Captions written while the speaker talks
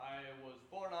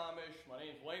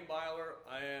Wayne Byler.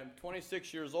 I am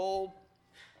 26 years old,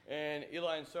 and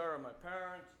Eli and Sarah are my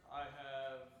parents. I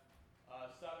have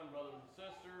 7 brothers and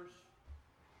sisters,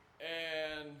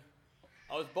 and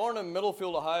I was born in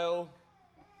Middlefield, Ohio,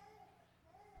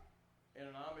 in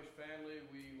an Amish family.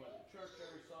 We went to church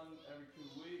every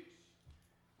 2 weeks.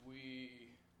 We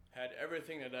had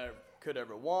everything that I could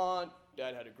ever want.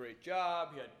 Dad had a great job.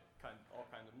 He had all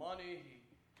kinds of money.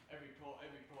 Every toy that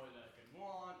I could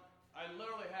want. I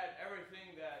literally had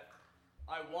everything that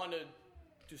I wanted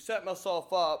to set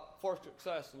myself up for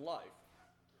success in life.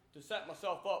 To set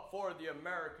myself up for the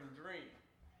American dream,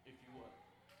 if you would.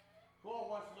 Who all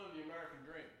wants to live the American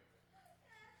dream?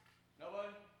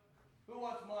 Nobody? Who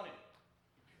wants money?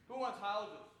 Who wants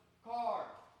houses?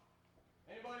 Cars?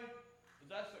 Anybody? Is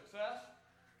that success?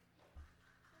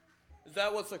 Is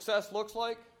that what success looks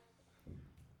like?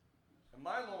 In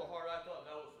my little heart, I thought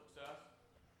that was success.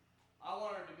 I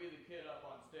wanted to be the kid up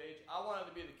on stage. I wanted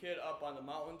to be the kid up on the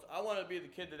mountains. I wanted to be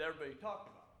the kid that everybody talked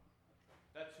about.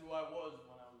 That's who I was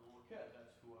when I was a little kid.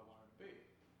 That's who I wanted to be.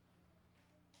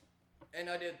 And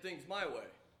I did things my way.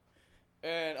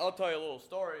 And I'll tell you a little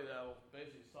story that will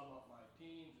basically sum up my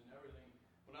teens and everything.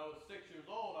 When I was 6 years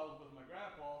old, I was with my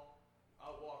grandpa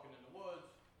out walking in the woods.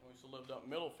 And we still lived up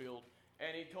in Middlefield.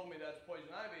 And he told me that's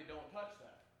poison ivy. Don't touch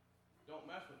that. Don't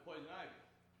mess with poison ivy.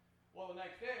 Well, the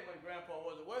next day when Grandpa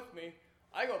wasn't with me,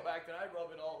 I go back and I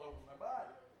rub it all over my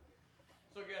body.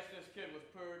 So I guess this kid was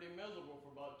pretty miserable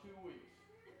for about 2 weeks.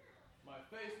 My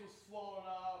face was swollen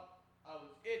up. I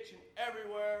was itching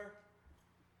everywhere.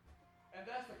 And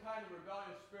that's the kind of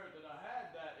rebellious spirit that I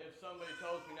had, that if somebody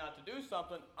tells me not to do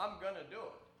something, I'm going to do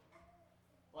it.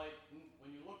 Like,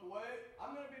 when you look away,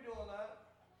 I'm going to be doing that.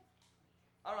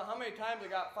 I don't know how many times I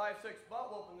got 5, 6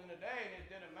 butt whoopings in a day, and it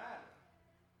didn't matter.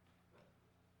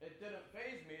 It didn't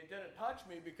faze me. It didn't touch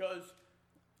me, because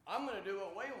I'm going to do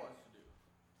what Wayne wants to do.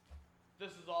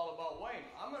 This is all about Wayne.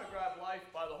 I'm going to grab life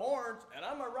by the horns, and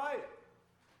I'm going to ride it.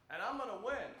 And I'm going to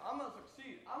win. I'm going to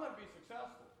succeed. I'm going to be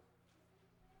successful.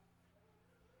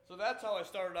 So that's how I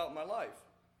started out my life.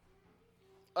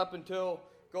 Up until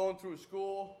going through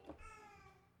school,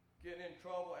 getting in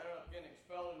trouble, ended up getting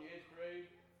expelled in the 8th grade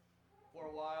for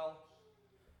a while.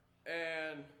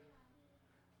 And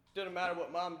didn't matter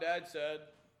what mom and dad said.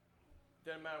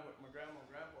 Didn't matter what my grandma and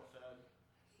grandpa said.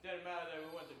 Didn't matter that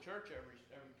we went to church every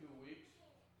 2 weeks.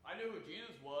 I knew who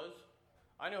Jesus was.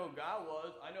 I know who God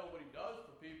was. I know what he does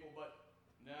for people, but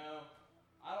no,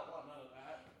 I don't want none of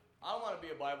that. I don't want to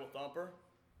be a Bible thumper.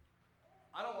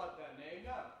 I don't want that name,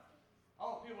 no. I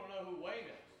want people to know who Wayne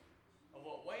is, of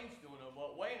what Wayne's doing, of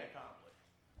what Wayne accomplished.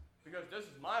 Because this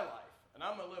is my life, and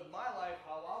I'm going to live my life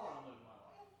how I want to live my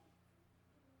life.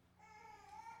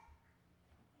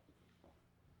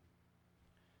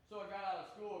 So I got out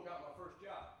of school, got my first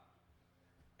job,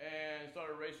 and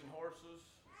started racing horses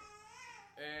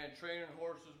and training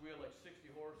horses. We had like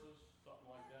 60 horses,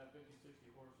 something like that, 50, 60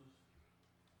 horses.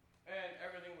 And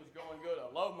everything was going good. I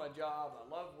loved my job. I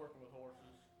loved working with horses.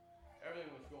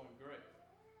 Everything was going great.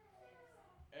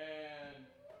 And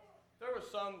there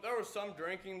was some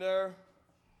drinking there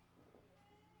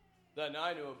that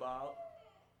I knew about.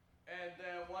 And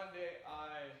then one day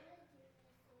I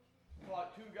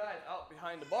caught 2 guys out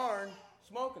behind the barn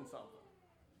smoking something.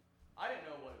 I didn't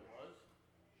know what it was,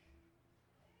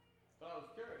 but I was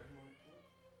curious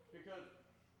because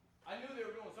I knew they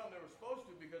were doing something they were supposed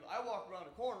to, because I walked around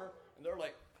the corner and they're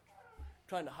like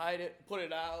trying to hide it, put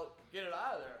it out, get it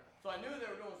out of there. So I knew they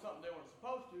were doing something they weren't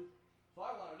supposed to, so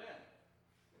I wanted in.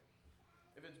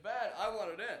 If it's bad, I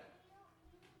want it in.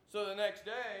 So the next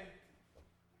day,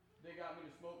 they got me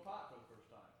to smoke pot for the first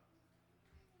time.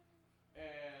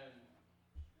 And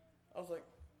I was like,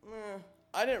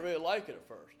 I didn't really like it at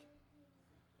first.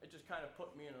 It just kind of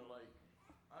put me in a, like,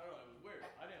 I don't know, it was weird.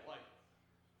 I didn't like it.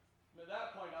 At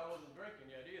that point, I wasn't drinking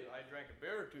yet either. I drank a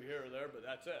beer or 2 here or there, but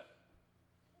that's it.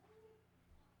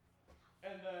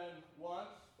 And then once,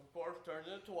 of course, turned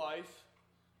into twice,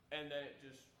 and then it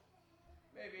just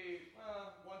maybe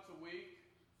once a week,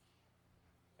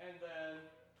 and then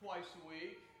twice a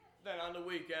week, then on the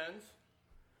weekends.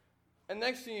 And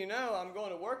next thing you know, I'm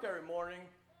going to work every morning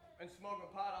and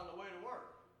smoking pot on the way to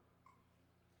work.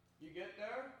 You get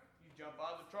there, you jump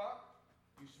out of the truck,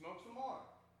 you smoke some more.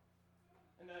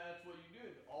 And that's what you do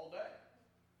all day.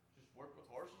 Just work with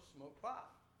horses, smoke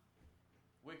pot.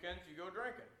 Weekends, you go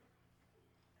drinking.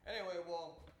 Anyway,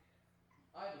 well,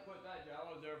 I had to quit that job.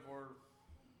 I was there for,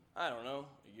 I don't know,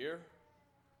 a year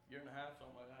and a half,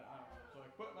 something like that. I don't know. So I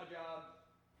quit my job,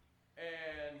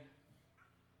 and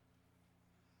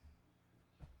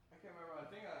I can't remember. I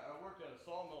think I worked at a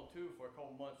sawmill, too, for a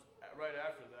couple months right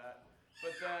after that.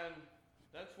 But then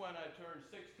That's when I turned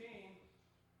 16,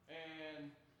 and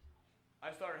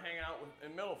I started hanging out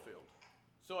in Middlefield.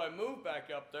 So I moved back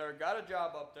up there, got a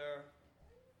job up there,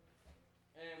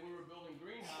 and we were building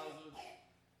greenhouses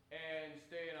and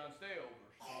staying on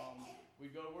stayovers.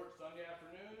 We'd go to work Sunday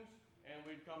afternoons, and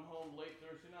we'd come home late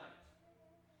Thursday nights.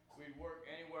 We'd work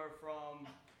anywhere from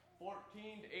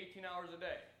 14 to 18 hours a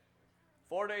day.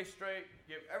 4 days straight,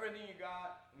 give everything you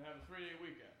got, and have a 3-day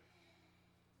weekend.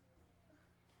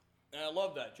 And I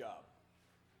love that job.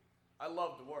 I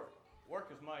love to work. Work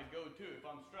is my go-to. If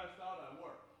I'm stressed out, I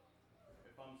work.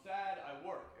 If I'm sad, I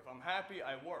work. If I'm happy,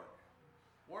 I work.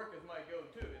 Work is my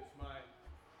go-to.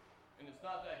 And it's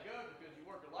not that good because you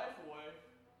work your life away.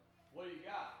 What do you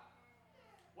got?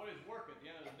 What is work at the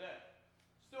end of the day?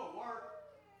 Still work.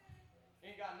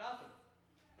 Ain't got nothing.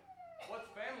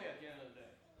 What's family at the end of the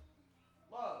day?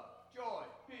 Love, joy,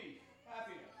 peace,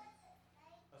 happiness,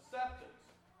 acceptance.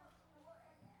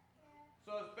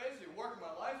 So it's basically working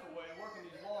my life away, working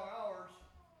these long hours.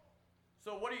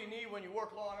 So what do you need when you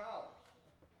work long hours?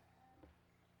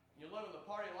 You're living the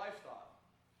party lifestyle.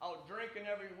 Out drinking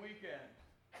every weekend.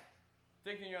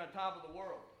 Thinking you're on top of the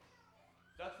world.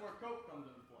 That's where coke comes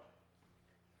into play.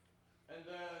 And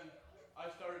then I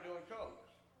started doing coke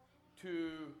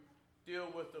to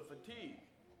deal with the fatigue.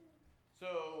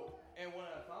 So, and when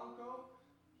I found coke,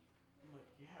 I'm like,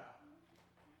 yeah,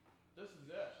 this is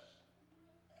it.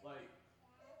 Like,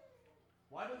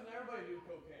 why doesn't everybody do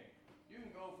cocaine? You can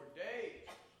go for days.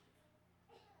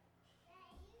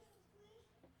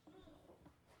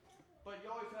 But you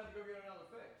always had to go get another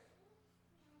fix.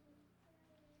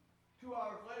 2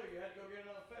 hours later, you had to go get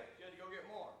another fix. You had to go get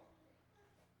more.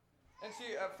 And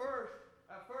see, at first,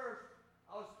 I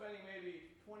was spending maybe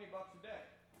 20 bucks a day.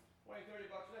 20, 30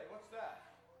 bucks a day. What's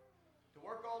that? To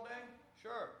work all day?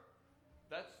 Sure.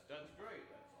 That's great.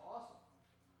 That's awesome.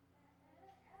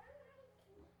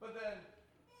 But then,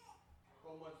 a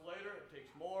couple months later, it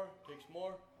takes more.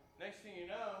 Next thing you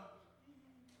know,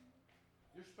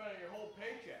 you're spending your whole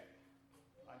paycheck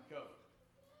on coke.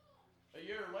 A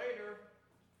year later,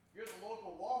 you're at the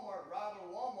local Walmart, robbing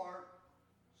a Walmart,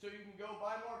 so you can go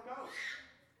buy more coke.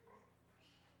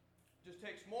 Just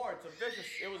takes more.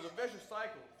 It was a vicious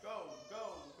cycle. Go,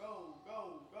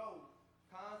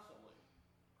 constantly.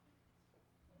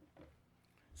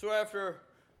 So after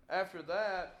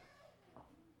that,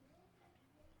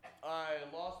 I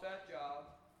lost that job,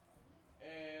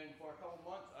 and for a couple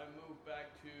months, I moved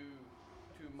back to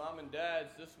mom and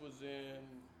dad's. This was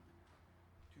in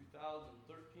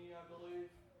 2013, I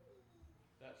believe.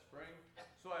 That spring.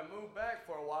 So I moved back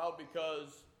for a while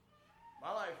because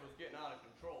my life was getting out of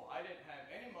control. I didn't have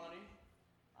any money.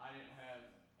 I didn't have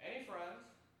any friends.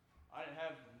 I didn't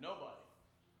have nobody.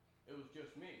 It was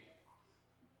just me.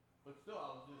 But still,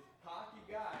 I was this cocky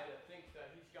guy that thinks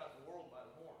that he's got the world by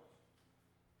the horns.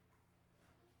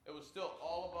 It was still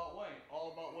all about Wayne,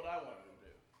 all about what I wanted to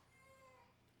do.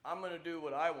 I'm going to do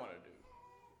what I want to do.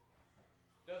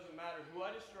 Doesn't matter who I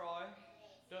destroy.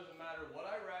 Doesn't matter what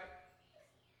I wreck.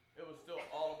 It was still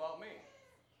all about me.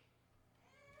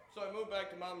 So I moved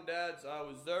back to mom and dad's. I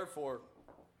was there for,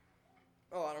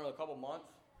 a couple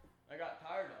months. I got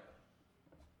tired of it.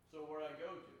 So where'd I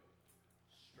go to?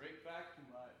 Straight back to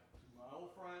my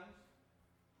old friends,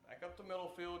 back up to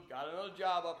Middlefield, got another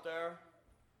job up there,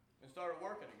 and started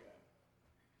working again.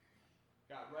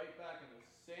 Got right back in the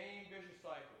same vicious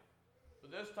cycle.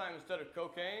 But this time, instead of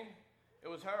cocaine, it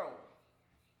was heroin.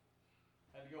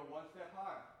 Had to go one step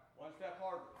higher, one step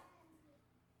harder.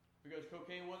 Because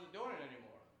cocaine wasn't doing it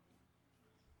anymore.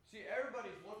 See,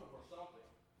 everybody's looking for something.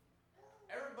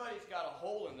 Everybody's got a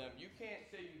hole in them. You can't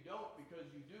say you don't because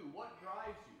you do. What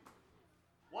drives you?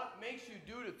 What makes you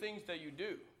do the things that you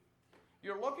do?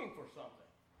 You're looking for something.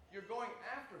 You're going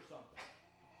after something.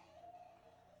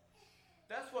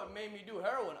 That's what made me do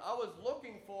heroin. I was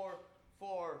looking for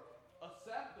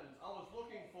acceptance. I was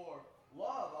looking for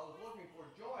love. I was looking for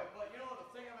joy. But you know what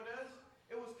the thing of it is?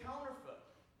 It was counterfeit.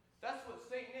 That's what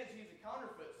Satan is. He's a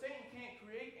counterfeit. Satan can't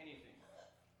create anything.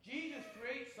 Jesus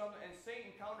creates something and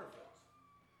Satan counterfeits.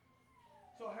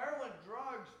 So heroin,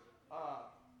 drugs,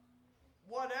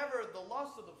 whatever, the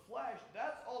lust of the flesh,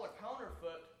 that's all a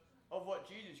counterfeit of what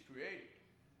Jesus created.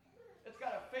 It's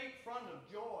got a fake front of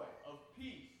joy, of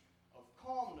peace, of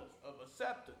calmness, of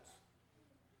acceptance.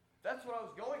 That's what I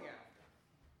was going after.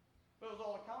 But it was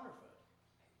all a counterfeit.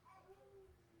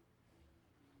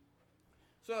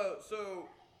 So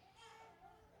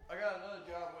I got another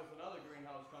job with another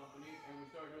greenhouse company, and we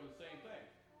started doing the same thing.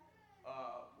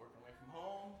 Working away from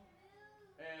home.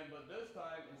 But this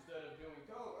time, instead of doing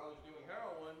coke, I was doing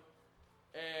heroin,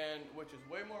 which is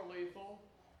way more lethal,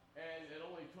 and it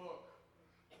only took,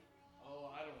 I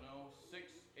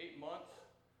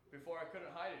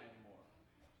couldn't hide it anymore.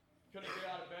 Couldn't get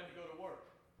out of bed to go to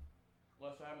work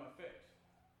unless I had my fix.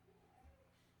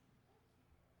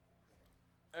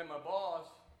 And my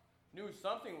boss knew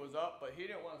something was up, but he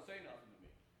didn't want to say nothing to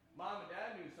me. Mom and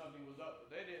Dad knew something was up, but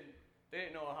they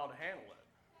didn't know how to handle it.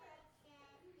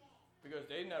 Because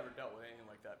they never dealt with anything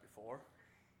like that before.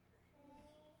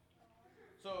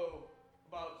 So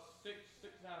about 6,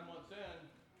 9 months in,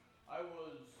 I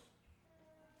was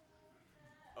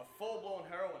a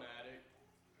full-blown heroin addict,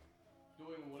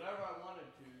 doing whatever I wanted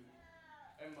to,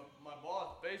 and my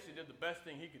boss basically did the best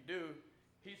thing he could do.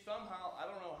 He somehow, I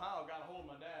don't know how, got a hold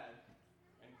of my dad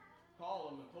and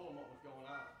called him and told him what was going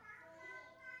on.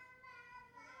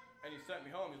 And he sent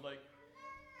me home. He's like,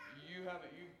 you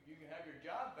can have your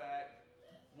job back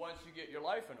once you get your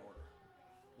life in order.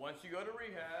 Once you go to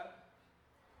rehab,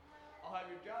 I'll have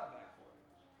your job back for you.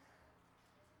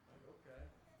 I'm like, okay.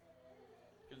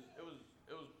 Because it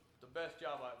was the best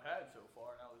job I've had so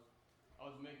far, and I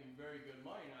was making very good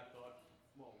money, and I thought,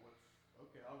 well,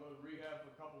 okay, I'll go to rehab for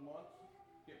a couple months,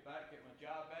 get back, get my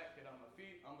job back, get on my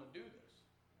feet, I'm gonna do this.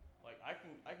 Like, I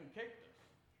can kick this.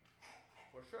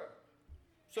 For sure.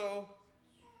 So,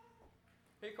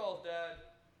 he calls Dad,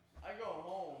 I go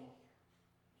home,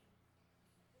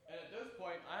 and at this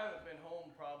point, I haven't been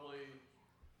home probably,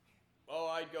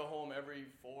 I'd go home every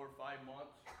 4 or 5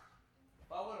 months.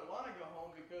 But I wouldn't want to go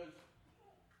home because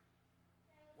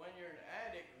when you're an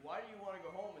addict, why do you want to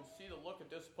go home and see the look of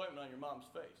disappointment on your mom's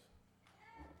face?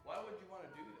 Why would you want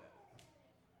to do that?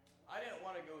 I didn't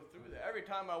want to go through that. Every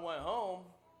time I went home,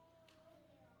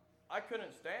 I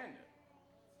couldn't stand it.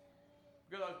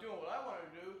 Because I was doing what I wanted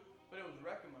to do, but it was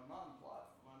wrecking my mom's life,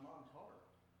 my mom's heart.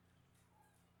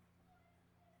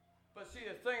 But see,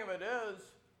 the thing of it is,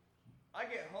 I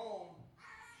get home,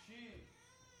 she's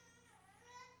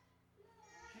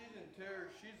in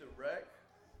tears, she's a wreck,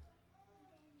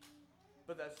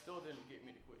 but that still didn't get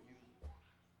me to quit using it.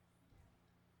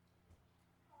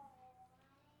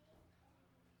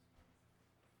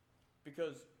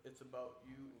 Because it's about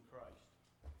you and Christ.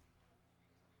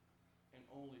 And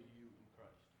only you and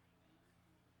Christ.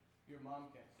 Your mom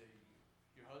can't save you.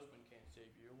 Your husband can't save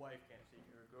you. Your wife can't save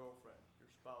you. Your girlfriend, your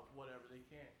spouse, whatever, they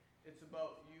can't. It's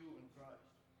about you and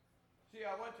Christ. See,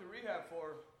 I went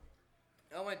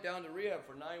down to rehab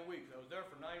for 9 weeks. I was there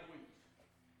for 9 weeks.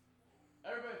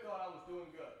 Everybody thought I was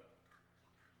doing good.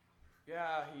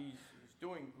 Yeah, he's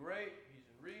doing great. He's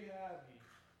in rehab. He's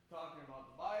talking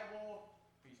about the Bible.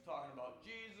 He's talking about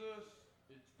Jesus.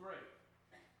 It's great.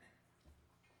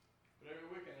 But every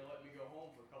weekend they let me go home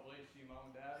for a couple days to see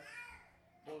Mom and Dad.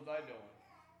 What was I doing?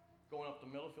 Going up to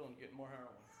Middlefield and getting more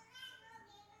heroin.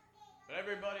 But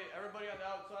everybody on the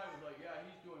outside was like, yeah,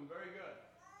 he's doing very good.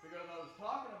 Because I was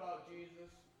talking about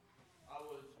Jesus, I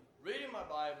was reading my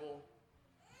Bible,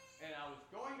 and I was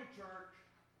going to church,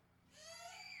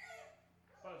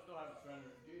 but I still haven't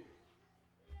surrendered to Jesus.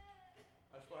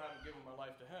 I still haven't given my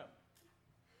life to Him.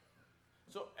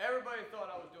 So everybody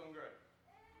thought I was doing great.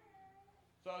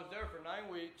 So I was there for 9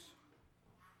 weeks.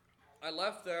 I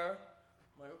left there.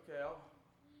 I'm like, okay, I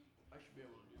should be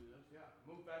able to do this. Yeah.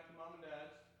 Moved back to Mom and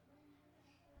Dad's.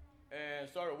 And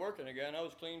started working again. I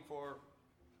was clean for,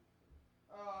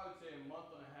 I would say a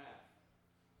month and a half.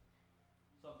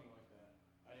 Something like that.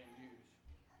 I didn't use.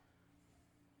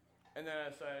 And then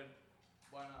I decided,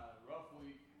 why not? A rough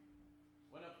week.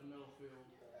 Went up to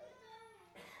Middlefield.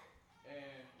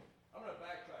 And I'm going to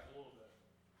backtrack a little bit.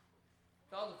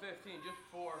 2015, just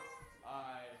before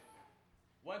I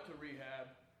went to rehab,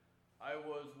 I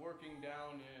was working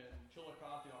down in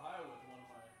Chillicothe, Ohio with one of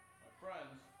my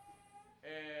friends.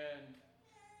 And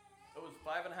it was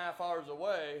 5.5 hours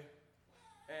away,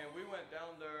 and we went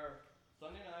down there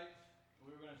Sunday nights, and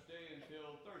we were going to stay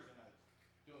until Thursday nights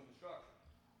doing construction.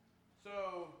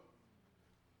 So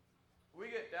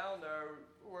we get down there,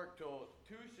 we work till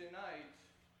Wednesday nights,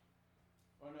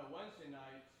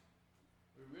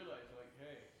 we realize, like,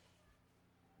 hey,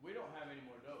 we don't have any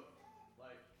more dope.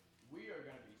 Like, we are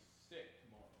going to be sick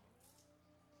tomorrow.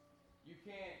 You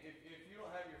can't, if you don't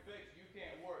have your fix, you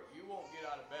can't work. You won't get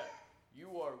out of bed.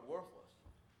 You are worthless.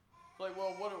 It's like,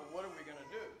 well, what are we going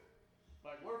to do?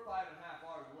 Like, we're 5.5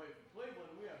 hours away from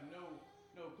Cleveland. We have no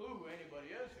clue who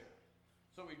anybody is here.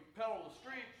 So we pedal the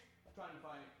streets, trying to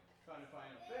find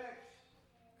a fix.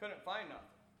 Couldn't find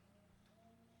nothing.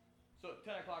 So at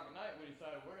 10 o'clock at night, we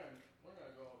decided we're gonna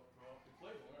go up to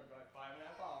Cleveland. We're gonna drive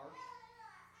 5.5 hours.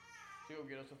 See what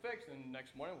will get us a fix, and the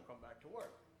next morning we'll come back to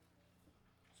work.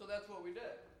 So that's what we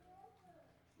did.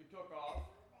 We took off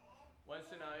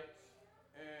Wednesday nights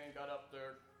and got up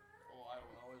there, I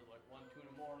don't know, it was like 1, 2 in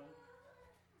the morning.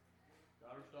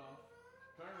 Got our stuff,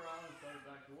 turned around and started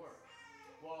back to work.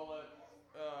 Well,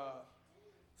 at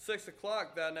 6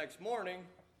 o'clock that next morning,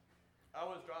 I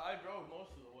drove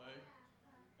most of the way,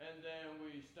 and then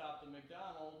we stopped at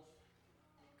McDonald's,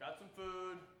 got some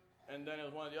food, and then it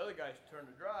was one of the other guys' turn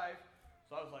to drive.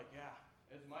 So I was like, yeah,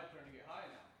 it's my turn to get high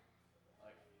now.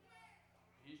 Like,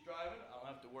 he's driving, I don't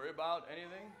have to worry about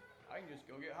anything. I can just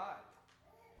go get high.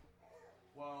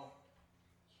 Well,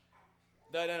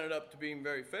 that ended up to being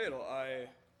very fatal. I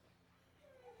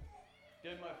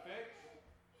did my fix,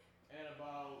 and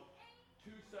about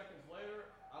 2 seconds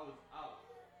later, I was out.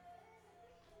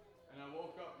 And I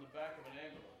woke up in the back of an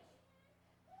ambulance.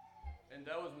 And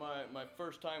that was my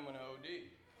first time when I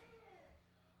OD'd.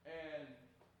 And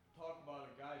talk about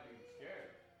a guy being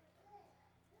scared.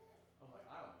 I was like,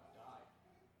 I almost died.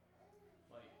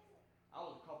 Like, I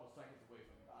was a couple seconds away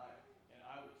from dying, and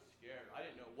I was scared. I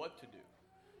didn't know what to do.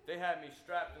 They had me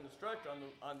strapped in the stretcher on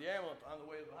the ambulance on the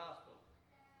way to the hospital.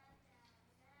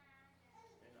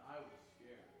 And I was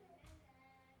scared.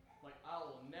 Like, I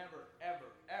will never, ever,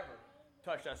 ever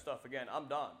touch that stuff again. I'm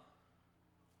done.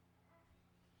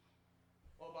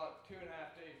 Well, about 2.5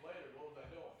 days later, what was I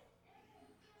doing?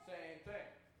 Same thing.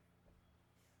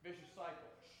 Vicious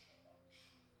cycle.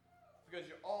 Because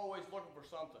you're always looking for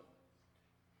something.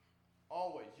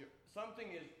 Always.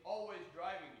 Something is always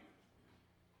driving you.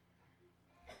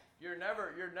 You're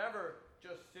never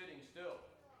just sitting still.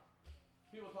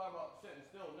 People talk about sitting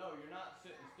still. No, you're not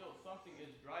sitting still. Something is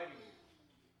driving you.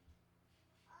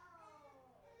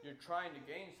 You're trying to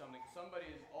gain something. Somebody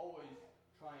is always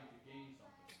trying to gain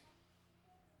something.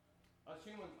 Us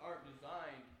humans aren't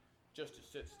designed just to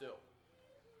sit still.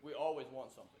 We always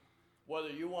want something. Whether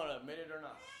you want to admit it or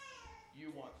not, you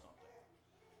want something.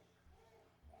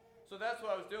 So that's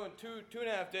what I was doing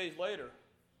 2.5 days later.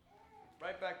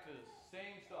 Right back to the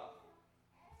same stuff.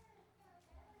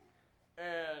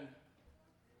 And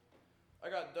I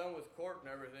got done with court and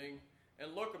everything.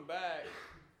 And looking back,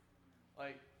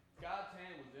 like, God's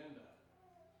hand was in that.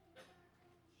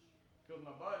 Because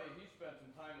my buddy, he spent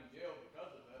some time in jail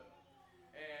because of it.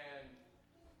 And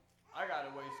I got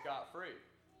away scot-free.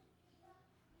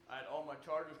 I had all my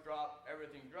charges dropped,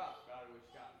 everything dropped, got away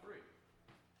scot-free.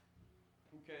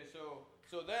 Okay, so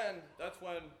then that's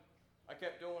when I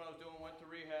kept doing what I was doing, went to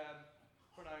rehab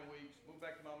for 9 weeks, moved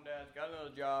back to mom and dad's, got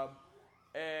another job,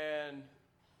 and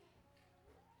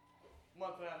a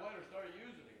month and a half later started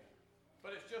using it again.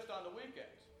 But it's just on the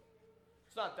weekends.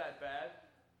 It's not that bad.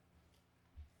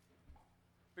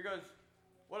 Because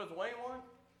what does Wayne want?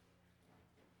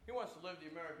 He wants to live the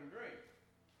American dream.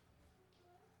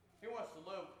 He wants to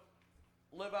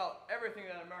live out everything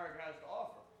that America has to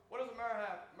offer. What does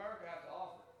America have to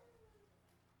offer?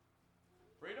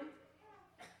 Freedom?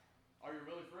 Are you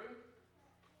really free?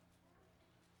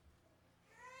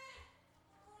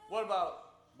 What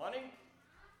about money?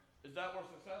 Is that where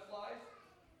success lies?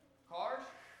 Cars?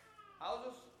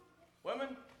 Houses?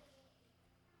 Women?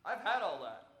 I've had all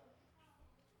that.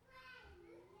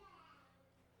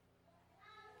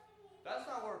 That's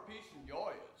not where peace and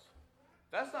joy is.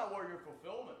 That's not where your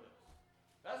fulfillment is.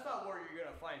 That's not where you're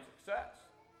going to find success.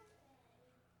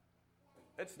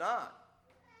 It's not.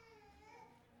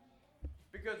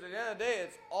 Because at the end of the day,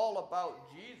 it's all about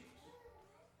Jesus.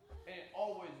 And it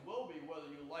always will be, whether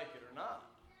you like it or not.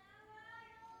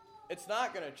 It's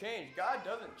not going to change. God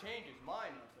doesn't change his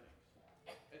mind on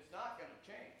things. It's not going to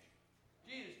change.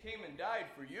 Jesus came and died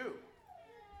for you.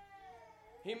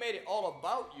 He made it all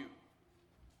about you.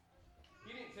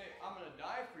 He didn't say, I'm going to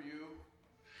die for you,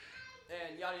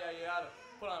 and yada, yada, yada,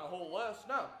 put on a whole list.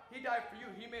 No, he died for you.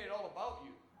 He made it all about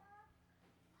you.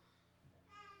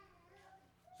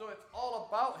 So it's all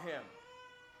about him.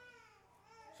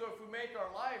 So if we make our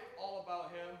life all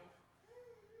about him,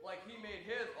 like he made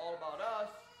his all about us,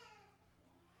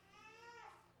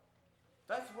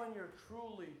 that's when you're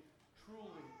truly,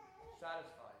 truly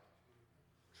satisfied,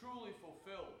 truly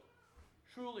fulfilled,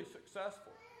 truly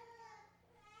successful.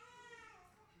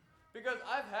 Because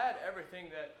I've had everything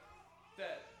that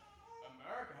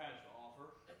America has to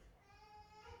offer.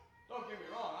 Don't get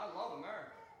me wrong, I love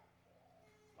America.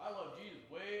 I love Jesus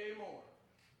way more.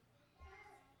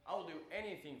 I will do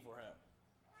anything for him.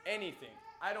 Anything.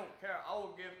 I don't care. I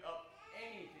will give up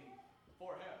anything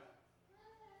for him.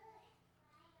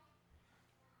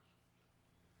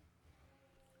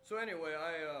 So anyway,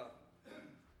 I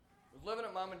was living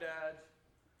at mom and dad's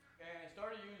and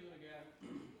started using again.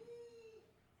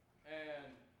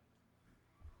 And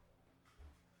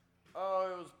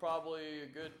it was probably a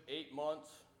good 8 months.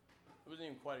 It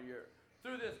wasn't even quite a year.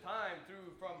 Through this time,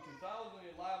 from 2011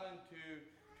 to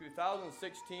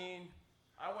 2016,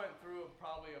 I went through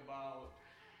probably about,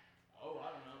 8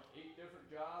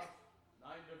 different jobs,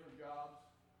 9 different jobs.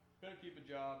 couldn't keep a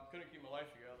job, couldn't keep my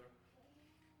life together.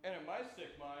 And in my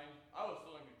sick mind, I was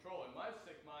still in control. In my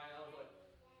sick mind, I was like,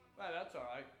 man, that's all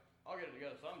right. I'll get it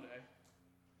together someday.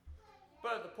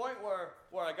 But at the point where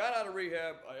I got out of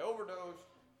rehab, I overdosed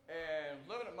and was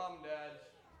living at mom and dad's.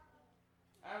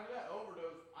 After that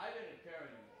overdose, I didn't care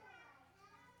anymore.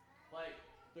 Like,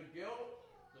 the guilt,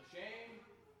 the shame,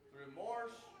 the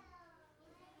remorse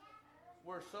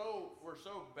were so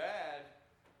bad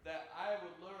that I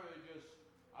would literally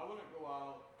I wouldn't go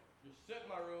out, just sit in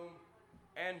my room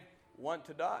and want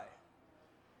to die.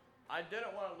 I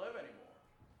didn't want to live anymore.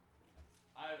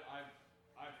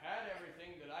 I've had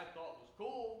everything that I thought was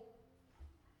cool.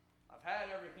 I've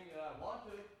had everything that I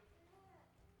wanted.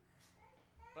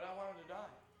 But I wanted to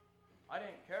die. I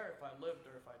didn't care if I lived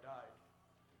or if I died.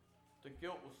 The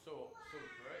guilt was so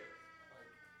great.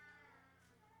 Like,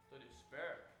 the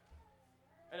despair.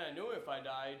 And I knew if I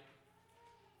died,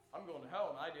 I'm going to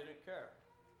hell, and I didn't care.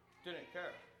 Didn't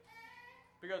care.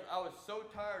 Because I was so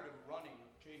tired of running,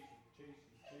 chasing.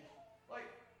 Like,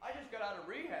 I just got out of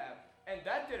rehab, and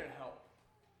that didn't help.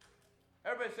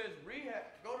 Everybody says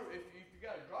rehab, if you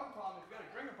got a drug problem, if you got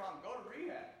a drinking problem, go to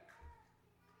rehab.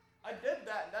 I did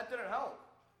that, and that didn't help.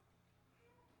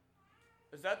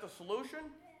 Is that the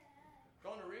solution?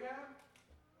 Going to rehab?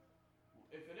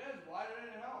 If it is, why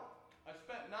didn't it help? I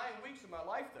spent 9 weeks of my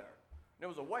life there, and it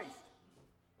was a waste.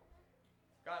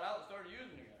 Got out and started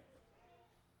using again.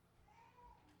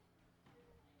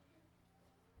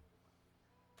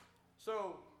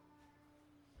 So,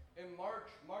 in March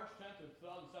 10th of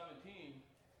 2017,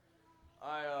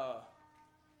 I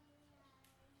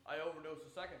overdosed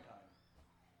the second time.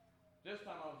 This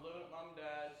time I was living at mom and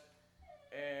dad's,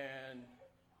 and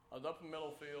I was up in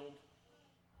Middlefield,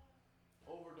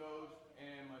 overdosed,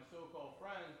 and my so-called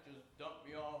friends just dumped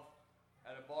me off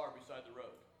at a bar beside the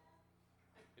road.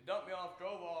 They dumped me off,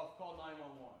 drove off, called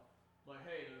 911. Like,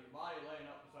 hey, there's a body laying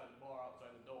up beside the bar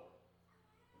outside the door.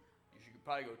 You should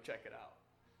probably go check it out.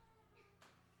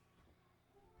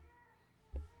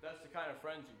 That's the kind of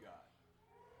friends you got.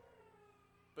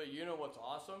 But you know what's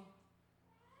awesome?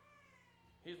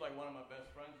 He's like one of my best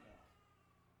friends now.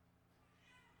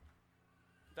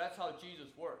 That's how Jesus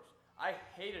works. I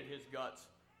hated his guts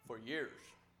for years.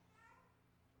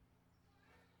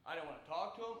 I didn't want to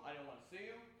talk to him. I didn't want to see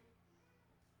him.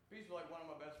 He's like one of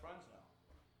my best friends now.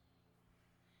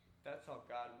 That's how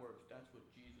God works. That's what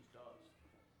Jesus does.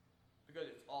 Because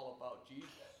it's all about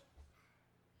Jesus.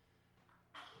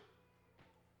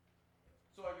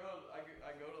 So I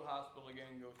go to the hospital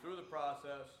again, go through the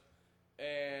process,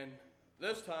 and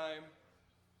this time,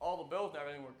 all the bills and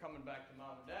everything were coming back to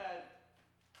mom and dad,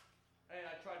 and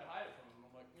I tried to hide it from them.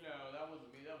 I'm like, no, that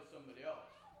wasn't me, that was somebody else.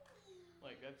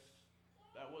 Like, that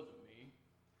wasn't me.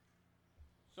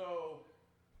 So,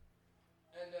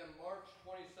 and then March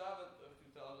 27th of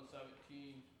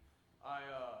 2017,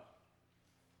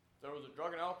 there was a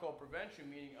drug and alcohol prevention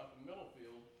meeting up in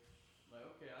Middlefield. I'm like,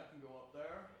 okay, I can go up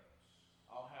there.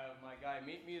 I'll have my guy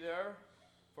meet me there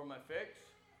for my fix,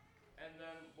 and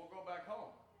then we'll go back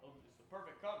home. It's the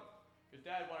perfect cover. Because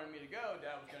Dad wanted me to go.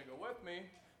 Dad was going to go with me.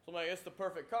 So I'm like, it's the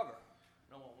perfect cover.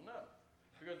 No one will know.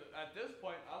 Because at this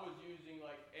point, I was using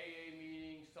like AA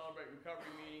meetings, Celebrate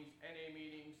Recovery meetings, NA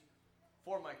meetings.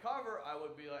 For my cover, I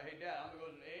would be like, hey, Dad, I'm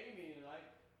going to go to an AA meeting tonight.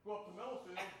 Go up to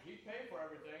Middlefield. He'd pay for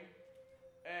everything.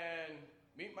 And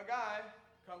meet my guy.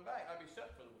 Come back. I'd be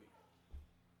set for the week.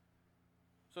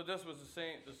 So this was the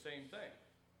same thing.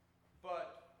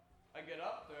 But I get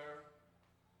up there,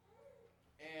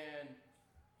 and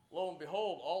lo and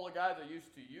behold, all the guys I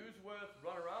used to use with,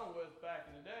 run around with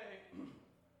back in the day,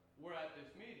 were at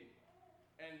this meeting.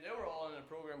 And they were all in a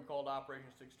program called Operation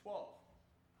 612.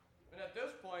 And at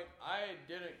this point, I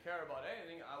didn't care about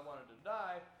anything. I wanted to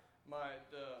die.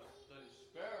 The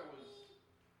despair was,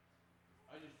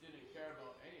 I just didn't care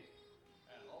about anything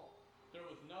at all. There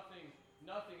was nothing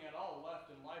at all left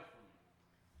in life for me.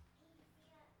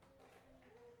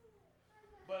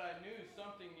 But I knew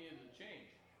something needed to change.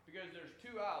 Because there's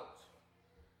two outs.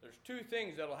 There's two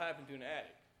things that'll happen to an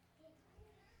addict.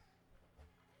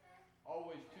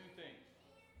 Always two things.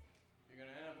 You're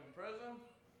going to end up in prison,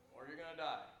 or you're going to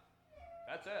die.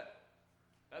 That's it.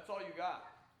 That's all you got.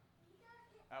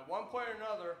 At one point or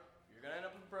another, you're going to end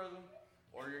up in prison,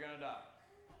 or you're going to die.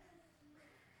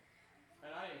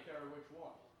 And I didn't care which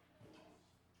one.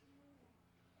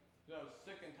 I was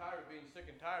sick and tired of being sick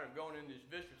and tired of going in this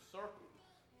vicious circle.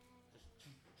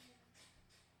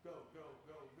 Just go.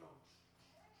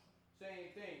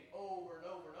 Same thing over and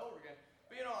over and over again.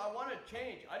 But I wanted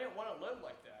change. I didn't want to live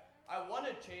like that. I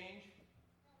wanted change.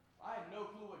 I had no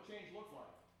clue what change looked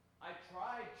like. I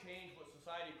tried change, what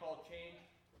society called change.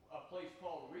 a place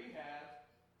called rehab,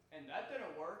 and that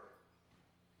didn't work.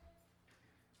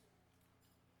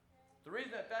 The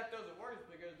reason that doesn't work is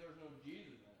because there's no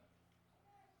Jesus in it.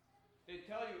 They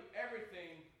tell you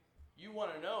everything you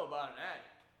want to know about an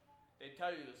addict. They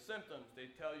tell you the symptoms. They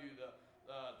tell you the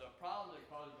problems that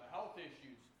cause the health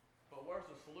issues. But where's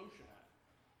the solution at?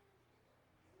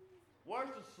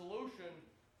 Where's the solution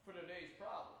for today's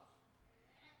problems?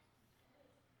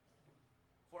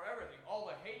 For everything, all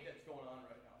the hate that's going on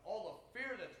right now, all the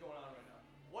fear that's going on right now.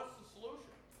 What's the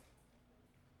solution?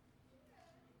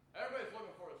 Everybody's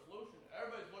looking for a solution.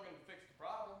 Everybody's looking to fix the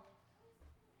problem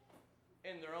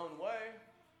in their own way.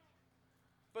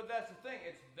 But that's the thing,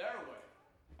 it's their way.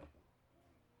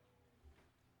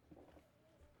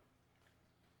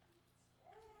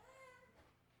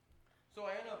 So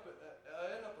I end up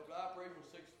at Operation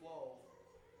 612,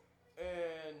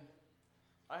 and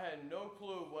I had no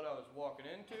clue what I was walking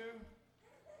into.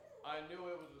 I knew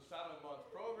it was a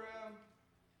 7-month program.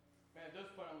 Man, at this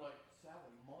point I'm like, 7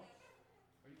 months?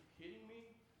 Are you kidding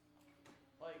me?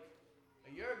 Like,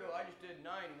 a year ago I just did 9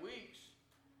 weeks,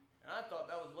 and I thought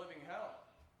that was living hell.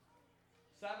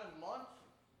 7 months?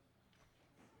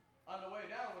 On the way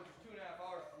down, which is 2.5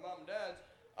 hours from mom and dad's,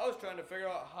 I was trying to figure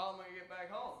out how I'm going to get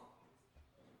back home.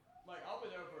 Like, I'll be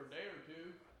there for a day or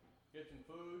two, get some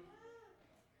food,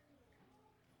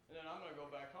 and then I'm going to go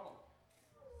back home.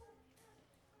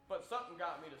 But something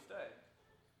got me to stay.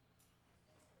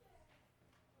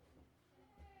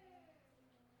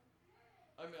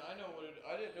 I mean, I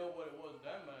didn't know what it was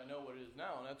then, but I know what it is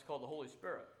now, and that's called the Holy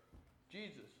Spirit.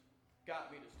 Jesus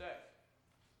got me to stay.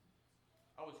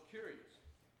 I was curious.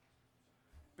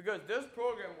 Because this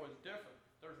program was different.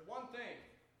 There's one thing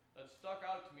that stuck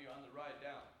out to me on the ride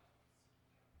down.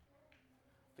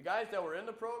 The guys that were in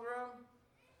the program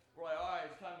were like, all right,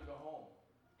 it's time to go home.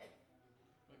 Like,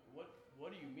 what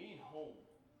do you mean home?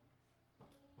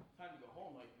 It's time to go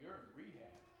home? Like, you're in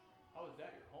rehab. How is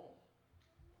that your home?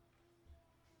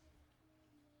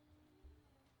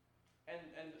 And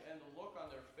the look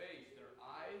on their face, their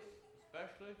eyes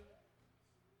especially,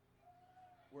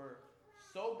 were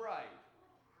so bright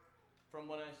from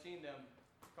when I seen them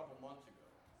a couple months ago.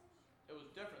 It was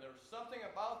different. There was something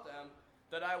about them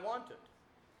that I wanted.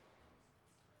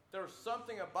 There was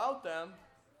something about them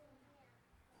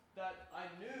that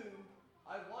I knew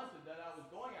I wanted, that I was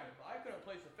going after, but I couldn't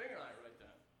place a finger on it right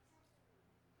then.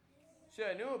 See,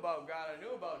 I knew about God, I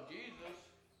knew about Jesus,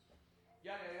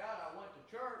 yada, yada, yada. I went to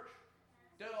church,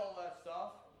 did all that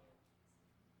stuff,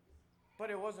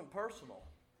 but it wasn't personal.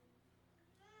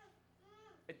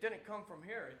 It didn't come from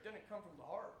here. It didn't come from the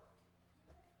heart.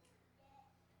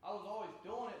 I was always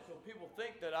doing it so people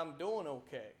think that I'm doing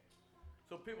okay.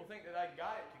 So people think that I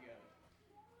got it together.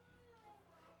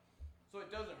 So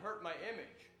it doesn't hurt my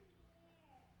image.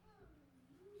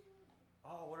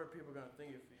 Oh, what are people going to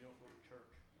think if you don't go to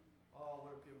church? Oh,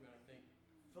 what are people going to think?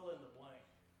 Fill in the blank.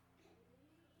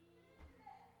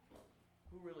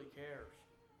 Who really cares?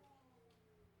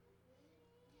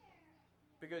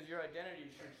 Because your identity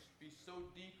should be so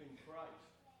deep in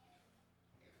Christ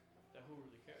that who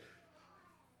really cares?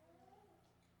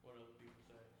 What other people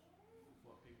say?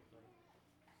 What people think?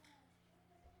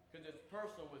 Because it's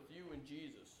personal with you and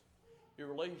Jesus. Your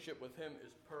relationship with Him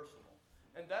is personal.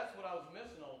 And that's what I was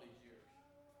missing all these years.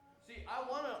 See, I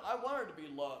wanted to be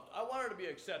loved. I wanted to be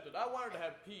accepted. I wanted to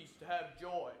have peace, to have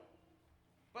joy.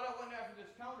 But I went after this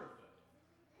counterfeit.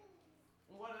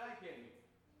 And what did that get me?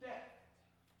 Death.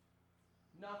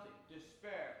 Nothing.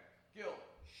 Despair, guilt,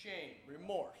 shame,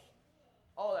 remorse.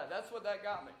 All that. That's what that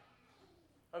got me.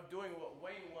 Of doing what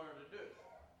Wayne wanted to do.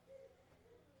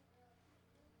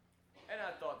 And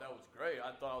I thought that was great.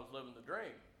 I thought I was living the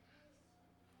dream.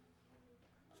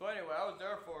 So anyway, I was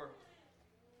there for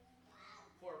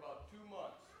about 2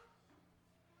 months.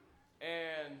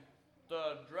 And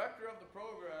the director of the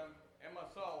program and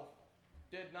myself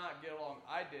did not get along.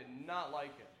 I did not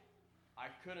like him.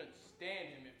 I couldn't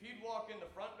stand him. If he'd walk in the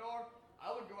front door, I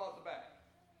would go out the back.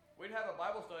 We'd have a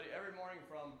Bible study every morning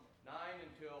from 9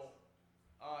 until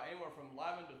anywhere from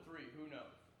 11 to 3, who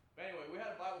knows. But anyway, we had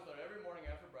a Bible study every morning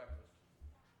after breakfast.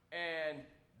 And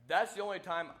that's the only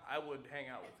time I would hang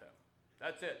out with him.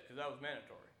 That's it, because that was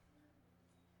mandatory.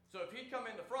 So if he'd come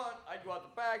in the front, I'd go out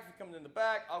the back. If he comes in the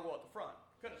back, I'll go out the front.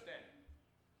 Couldn't stand him.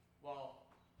 Well,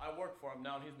 I work for him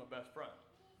now, and he's my best friend.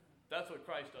 That's what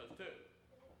Christ does too.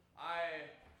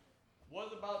 I was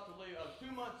about to leave. I was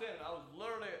 2 months in. I was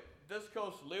literally this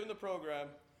close to leaving the program,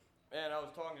 and I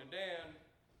was talking to Dan.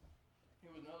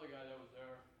 He was another guy that was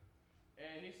there.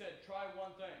 And he said, try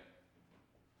one thing.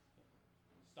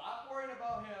 Stop worrying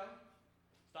about him.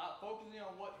 Stop focusing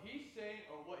on what he's saying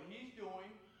or what he's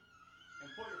doing, and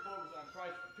put your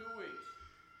for 2 weeks.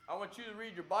 I want you to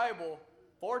read your Bible,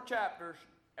 4 chapters,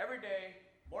 every day,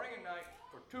 morning and night,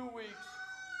 for 2 weeks,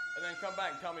 and then come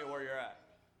back and tell me where you're at.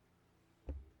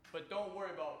 But don't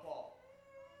worry about Paul.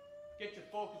 Get your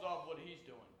focus off what he's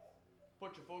doing.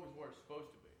 Put your focus where it's supposed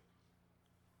to be.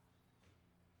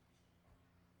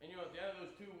 And you know, at the end of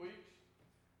those 2 weeks,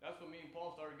 that's when me and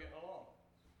Paul started getting along.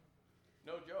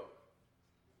 No joke.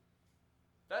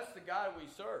 That's the God we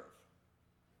serve.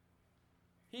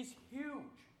 He's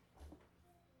huge.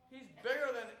 He's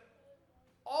bigger than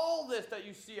all this that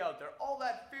you see out there. All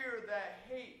that fear, that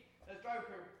hate that's driving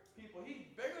people. He's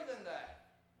bigger than that.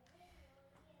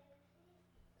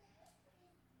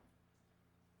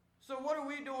 So what are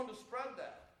we doing to spread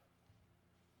that?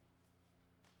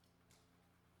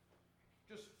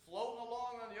 Just floating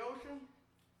along on the ocean?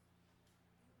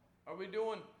 Are we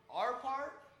doing our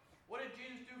part? What did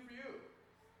Jesus do for you?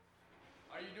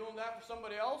 Are you doing that for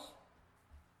somebody else?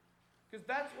 Because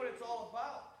that's what it's all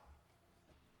about.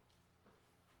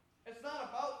 It's not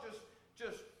about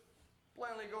just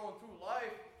blindly going through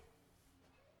life.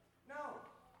 No.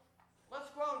 Let's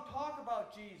go out and talk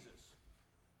about Jesus.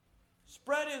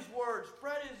 Spread his word,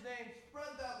 spread his name,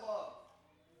 spread that love.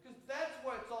 Because that's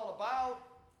what it's all about.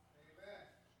 Amen.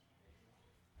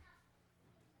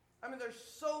 I mean, there's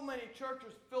so many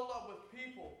churches filled up with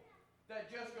people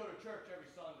that just go to church every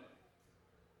Sunday.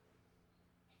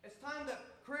 It's time that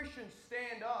Christians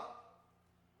stand up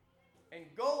and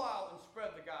go out and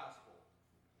spread the gospel.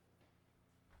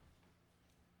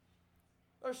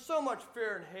 There's so much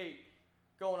fear and hate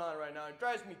going on right now. It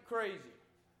drives me crazy.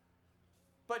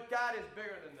 But God is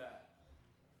bigger than that.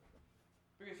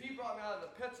 Because he brought me out of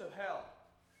the pits of hell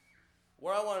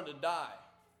where I wanted to die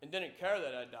and didn't care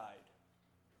that I died.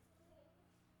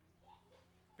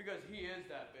 Because he is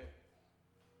that big.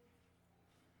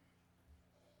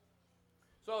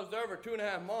 So I was there for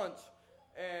 2.5 months,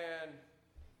 and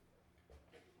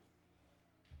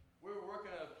we were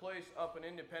working at a place up in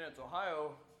Independence,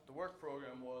 Ohio, the work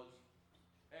program was,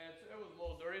 and it was a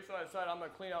little dirty, so I decided I'm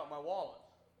going to clean out my wallet.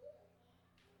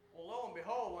 Well, lo and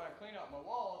behold, when I cleaned out my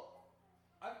wallet,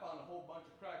 I found a whole bunch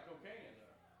of crack cocaine in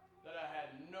there that I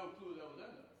had no clue that was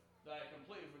in there, that I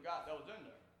completely forgot that was in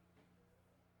there.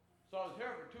 So I was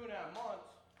here for 2.5 months,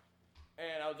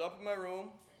 and I was up in my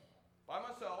room by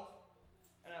myself,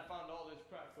 and I found all this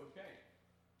crack cocaine.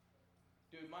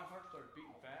 Dude, my heart started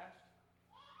beating fast.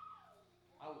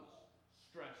 I was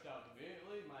stressed out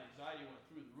immediately. My anxiety went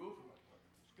through the roof. I'm like,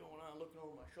 what's going on? Looking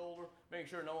over my shoulder,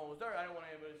 making sure no one was there. I didn't want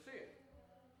anybody to see it.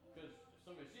 Because if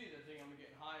somebody sees it, they think I'm going to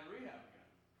get high in rehab again.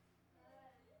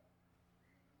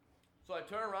 So I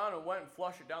turned around and went and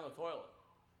flushed it down the toilet.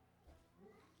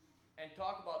 And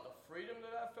talk about the freedom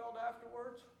that I felt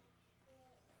afterwards.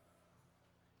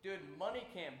 Dude, money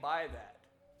can't buy that.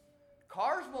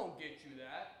 Cars won't get you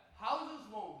that. Houses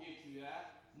won't get you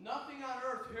that. Nothing on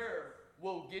earth here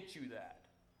will get you that.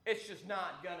 It's just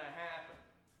not going to happen.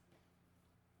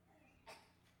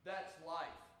 That's life.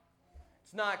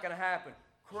 It's not going to happen.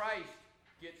 Christ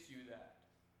gets you that.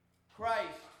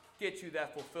 Christ gets you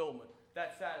that fulfillment,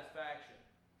 that satisfaction.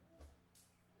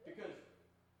 Because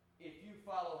if you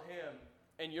follow him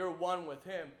and you're one with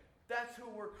him, that's who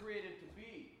we're created to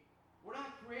be. We're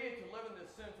not created to live in this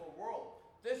sinful world.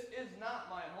 This is not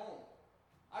my home.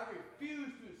 I refuse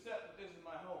to accept that this is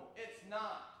my home. It's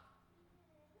not.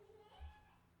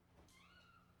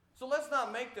 So let's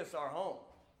not make this our home.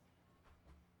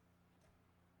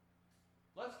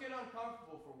 Let's get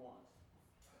uncomfortable for once.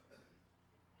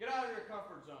 Get out of your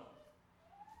comfort zone.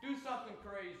 Do something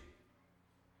crazy.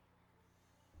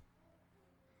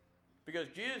 Because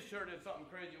Jesus sure did something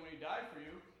crazy when he died for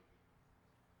you.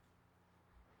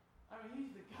 I mean,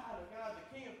 he's the God of God,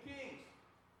 the King of Kings.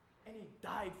 And he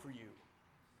died for you.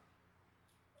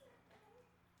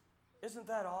 Isn't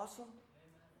that awesome?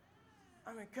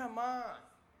 I mean, come on.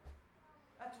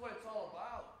 That's what it's all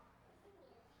about.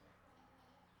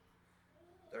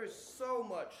 There is so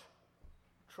much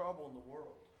trouble in the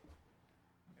world.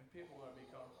 And people want to be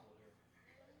comfortable here.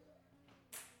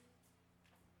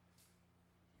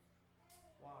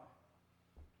 Why?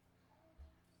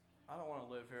 I don't want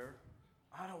to live here.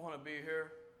 I don't want to be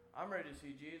here. I'm ready to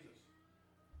see Jesus.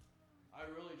 I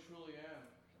really, truly am.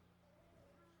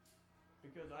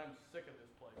 Because I'm sick of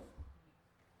this place.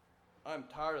 I'm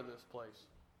tired of this place.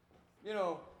 You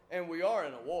know, and we are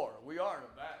in a war. We are in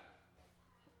a battle.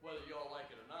 Whether you all like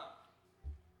it or not.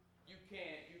 You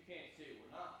can't say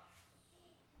we're not.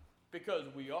 Because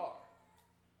we are.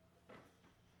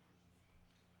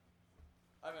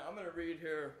 I mean, I'm going to read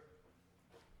here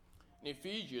in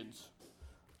Ephesians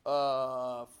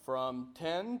from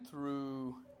 10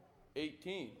 through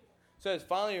 18. It says,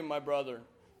 finally, my brethren,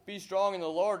 Be strong in the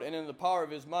Lord and in the power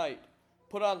of his might.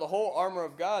 Put on the whole armor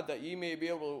of God, that ye may be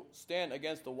able to stand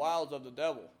against the wiles of the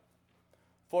devil.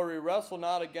 For we wrestle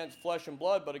not against flesh and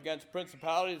blood, but against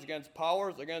principalities, against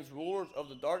powers, against rulers of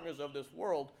the darkness of this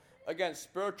world, against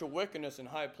spiritual wickedness in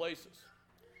high places.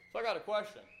 So I got a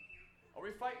question. Are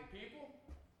we fighting people?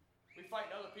 We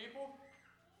fighting other people?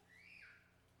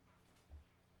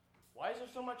 Why is there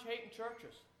so much hate in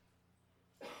churches?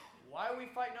 Why are we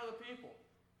fighting other people?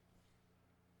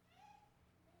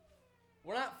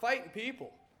 We're not fighting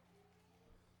people.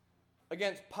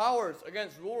 Against powers,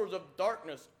 against rulers of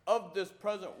darkness of this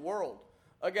present world,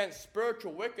 against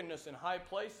spiritual wickedness in high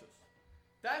places.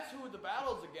 That's who the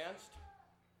battle's against.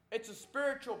 It's a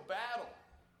spiritual battle.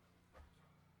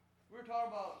 We were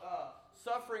talking about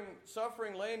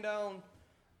suffering, laying down,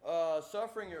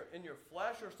 suffering in your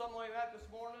flesh or something like that this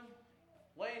morning.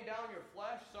 Laying down your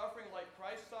flesh, suffering like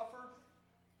Christ suffered.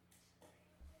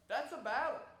 That's a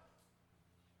battle.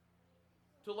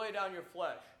 To lay down your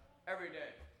flesh every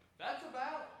day. That's a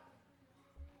battle.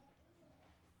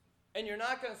 And you're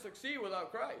not going to succeed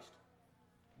without Christ.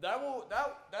 That's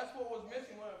what was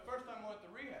missing when the first time I went to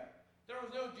rehab. There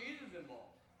was no Jesus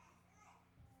involved.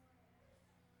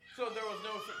 So there was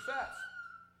no success.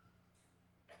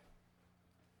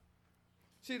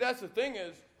 See, that's the thing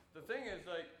is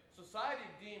like society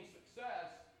deems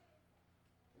success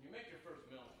when you make your first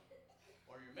million,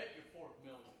 or you make your fourth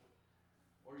million,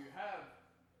 or you have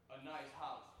a nice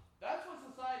house. That's what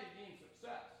society deems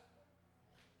success.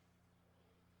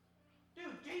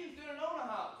 Dude, Jesus didn't own a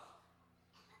house.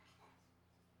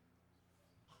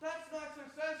 That's not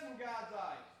success in God's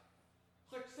eyes.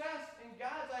 Success in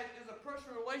God's eyes is a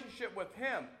personal relationship with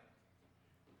him,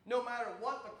 no matter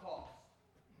what the cost.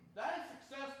 That is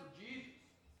success for Jesus.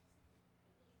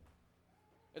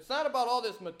 It's not about all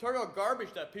this material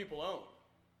garbage that people own.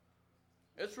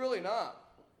 It's really not.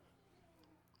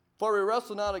 For we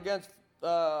wrestle not against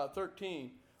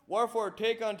 13. Wherefore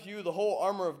take unto you the whole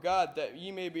armor of God, that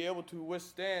ye may be able to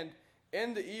withstand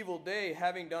in the evil day,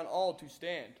 having done all to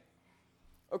stand.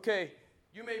 Okay,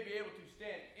 you may be able to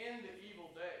stand in the evil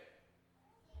day.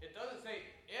 It doesn't say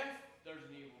if there's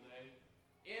an evil day,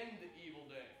 in the evil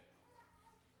day.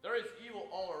 There is evil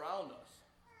all around us.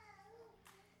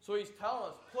 So he's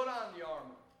telling us, put on the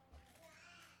armor.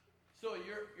 So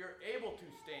you're able to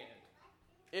stand.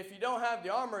 If you don't have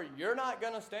the armor, you're not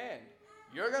going to stand.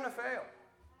 You're going to fail.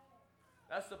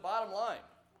 That's the bottom line.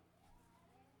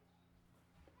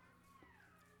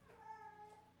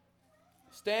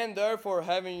 Stand therefore,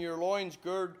 having your loins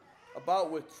girded about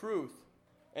with truth,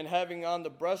 and having on the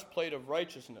breastplate of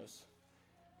righteousness,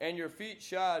 and your feet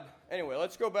shod. Anyway,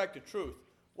 let's go back to truth.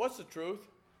 What's the truth?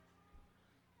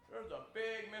 There's a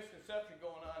big misconception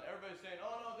going on. Everybody's saying,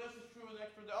 oh no, this is true, the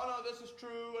next person, oh no, this is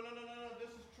true, no,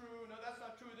 this is true, no, that's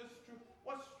not true, this is true.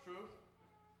 What's truth?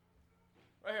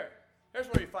 Right here. Here's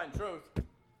where you find truth.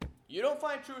 You don't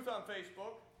find truth on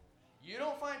Facebook. You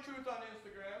don't find truth on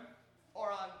Instagram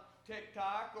or on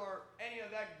TikTok or any of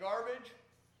that garbage.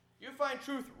 You find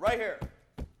truth right here.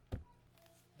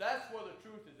 That's where the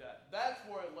truth is at. That's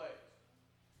where it lays.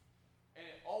 And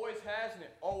it always has and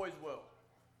it always will.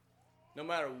 No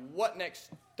matter what next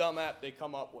dumb app they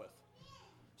come up with.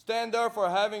 Stand therefore,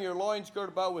 having your loins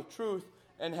girded about with truth,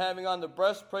 and having on the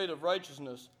breastplate of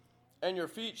righteousness, and your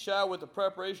feet shod with the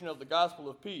preparation of the gospel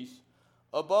of peace.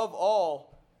 Above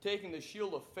all, taking the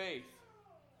shield of faith,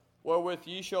 wherewith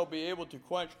ye shall be able to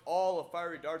quench all the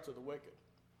fiery darts of the wicked.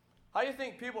 How do you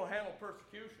think people handle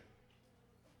persecution?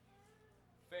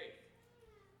 Faith.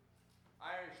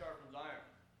 Iron sharpens iron.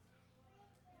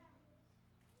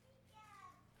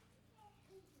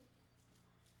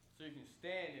 So you can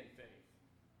stand in faith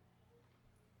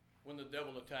when the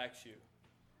devil attacks you.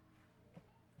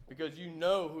 Because you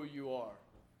know who you are.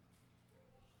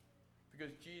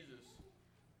 Because Jesus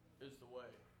is the way,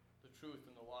 the truth,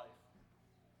 and the life.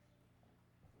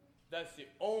 That's the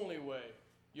only way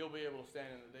you'll be able to stand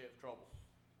in the day of trouble.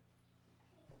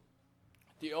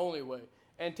 The only way.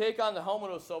 And take on the helmet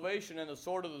of salvation and the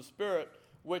sword of the Spirit,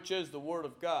 which is the word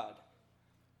of God.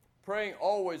 Praying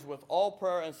always with all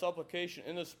prayer and supplication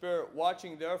in the Spirit,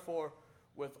 watching therefore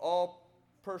with all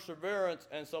perseverance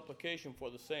and supplication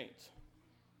for the saints.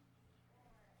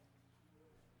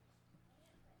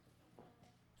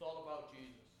 It's all about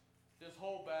Jesus. This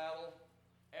whole battle,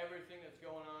 everything that's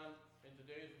going on in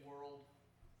today's world,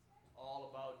 is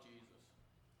all about Jesus.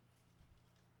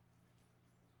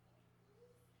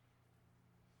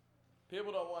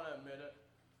 People don't want to admit it.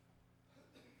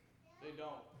 They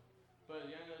don't. But at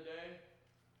the end of the day,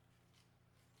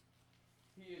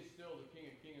 he is still the King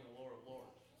of Kings and the Lord of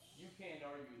Lords. You can't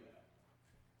argue that.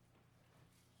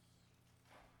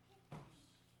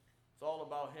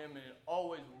 about Him, and it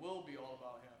always will be all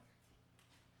about Him.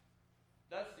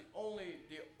 That's the only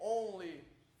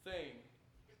thing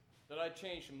that I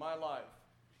changed in my life,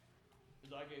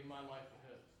 is I gave my life to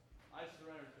His. I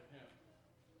surrendered to Him.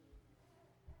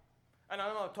 And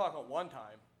I'm not talking one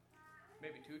time,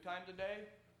 maybe 2 times a day,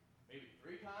 maybe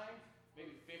 3 times,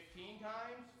 maybe 15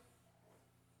 times.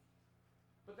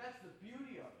 But that's the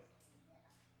beauty of it.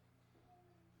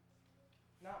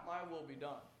 Not my will be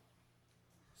done.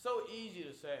 So easy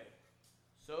to say,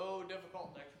 so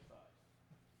difficult to exercise.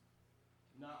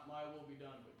 Not my will be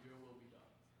done, but your will be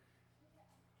done.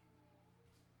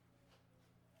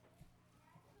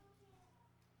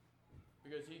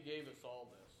 Because He gave us all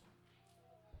this.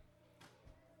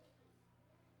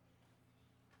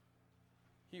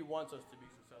 He wants us to be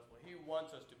successful. He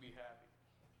wants us to be happy.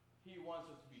 He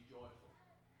wants us to be joyful.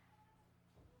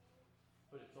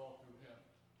 But it's all through Him.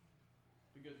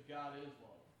 Because God is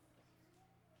love.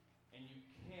 And you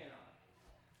cannot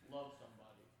love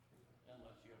somebody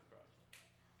unless you have Christ.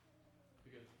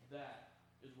 Because that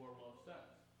is where love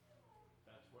stems.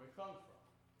 That's where it comes from.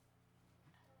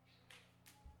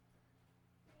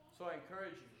 So I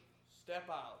encourage you, step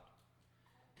out.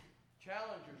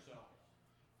 Challenge yourself.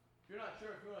 If you're not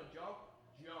sure if you want to jump,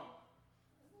 jump.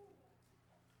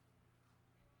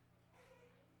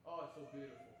 Oh, it's so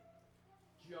beautiful.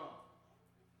 Jump.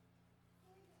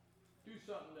 Do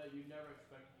something that you never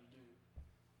expected to do.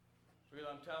 Because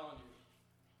I'm telling you,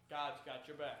 God's got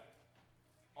your back.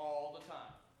 All the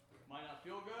time. Might not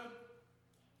feel good,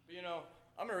 but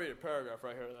I'm going to read a paragraph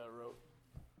right here that I wrote.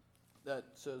 That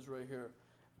says right here,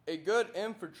 a good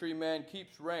infantryman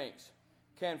keeps ranks,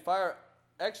 can fire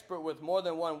expert with more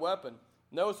than one weapon,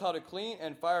 knows how to clean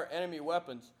and fire enemy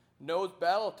weapons, knows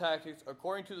battle tactics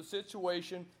according to the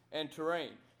situation and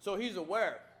terrain. So he's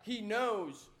aware. He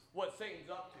knows what Satan's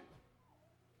up to.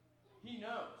 He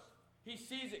knows. He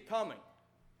sees it coming.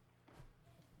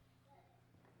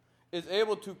 Is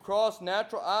able to cross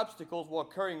natural obstacles while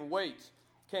carrying weights,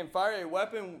 can fire a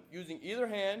weapon using either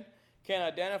hand, can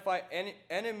identify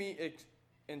enemy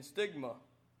stigma,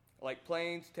 like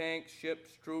planes, tanks,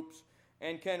 ships, troops,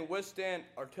 and can withstand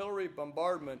artillery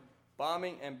bombardment,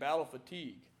 bombing, and battle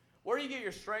fatigue. Where do you get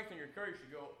your strength and your courage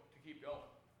to keep going?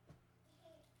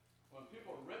 When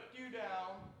people ripped you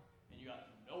down and you got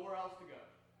nowhere else to go.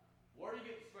 Where do you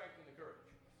get the strength and the courage?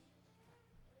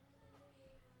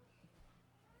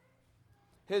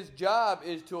 His job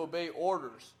is to obey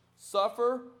orders,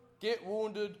 suffer, get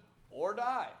wounded, or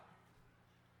die.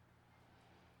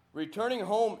 Returning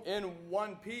home in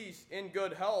one piece, in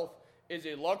good health, is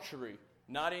a luxury,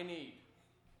 not a need.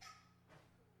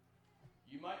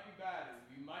 You might be battered,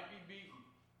 you might be beaten,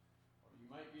 or you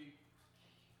might be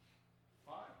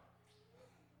fine.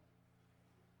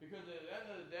 Because at the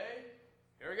end of the day,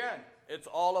 here again, it's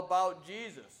all about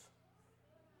Jesus.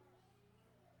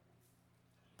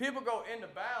 People go into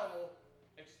battle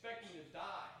expecting to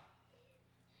die.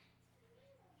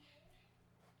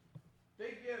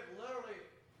 They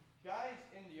guys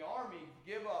in the army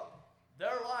give up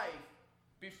their life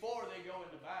before they go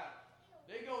into battle.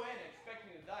 They go in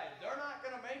expecting to die. They're not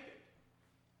going to make it.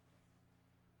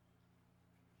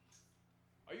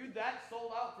 Are you that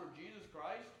sold out for Jesus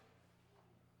Christ?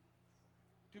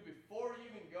 To before you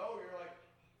even go, you're like,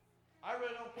 I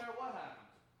really don't care what happens,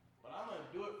 but I'm going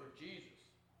to do it for Jesus.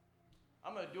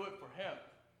 I'm going to do it for Him,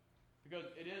 because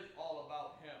it is all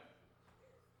about Him.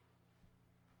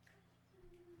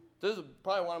 This is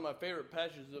probably one of my favorite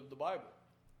passages of the Bible,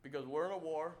 because we're in a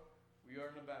war, we are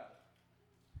in a battle.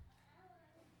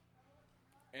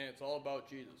 And it's all about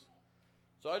Jesus.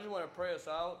 So I just want to pray us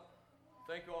out.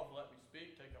 Thank you all for letting me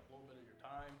speak, take up a little bit of your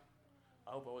time.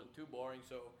 I hope I wasn't too boring.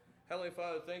 So, Heavenly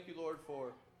Father, thank you, Lord,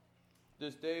 for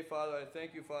this day, Father. I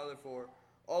thank you, Father, for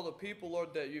all the people,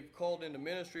 Lord, that you've called into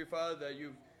ministry, Father, that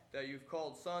you've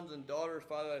called sons and daughters,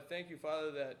 Father. I thank you,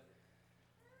 Father,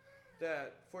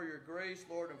 that for your grace,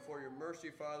 Lord, and for your mercy,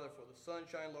 Father, for the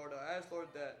sunshine, Lord. I ask, Lord,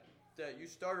 that you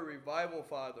start a revival,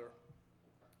 Father,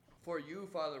 for you,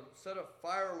 Father. Set a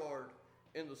fire, Lord,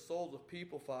 in the souls of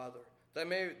people, Father, that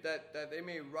they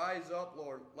may rise up,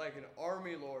 Lord, like an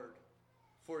army, Lord,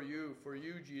 for you,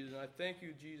 Jesus. And I thank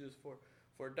you, Jesus,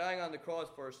 for dying on the cross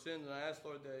for our sins. And I ask,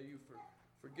 Lord, that you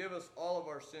forgive us all of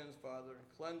our sins, Father, and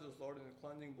cleanse us, Lord, in the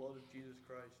cleansing blood of Jesus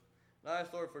Christ. And I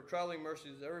ask, Lord, for traveling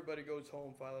mercies as everybody goes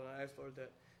home, Father. And I ask, Lord,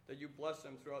 that you bless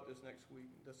them throughout this next week.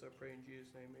 This I pray in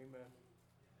Jesus' name. Amen.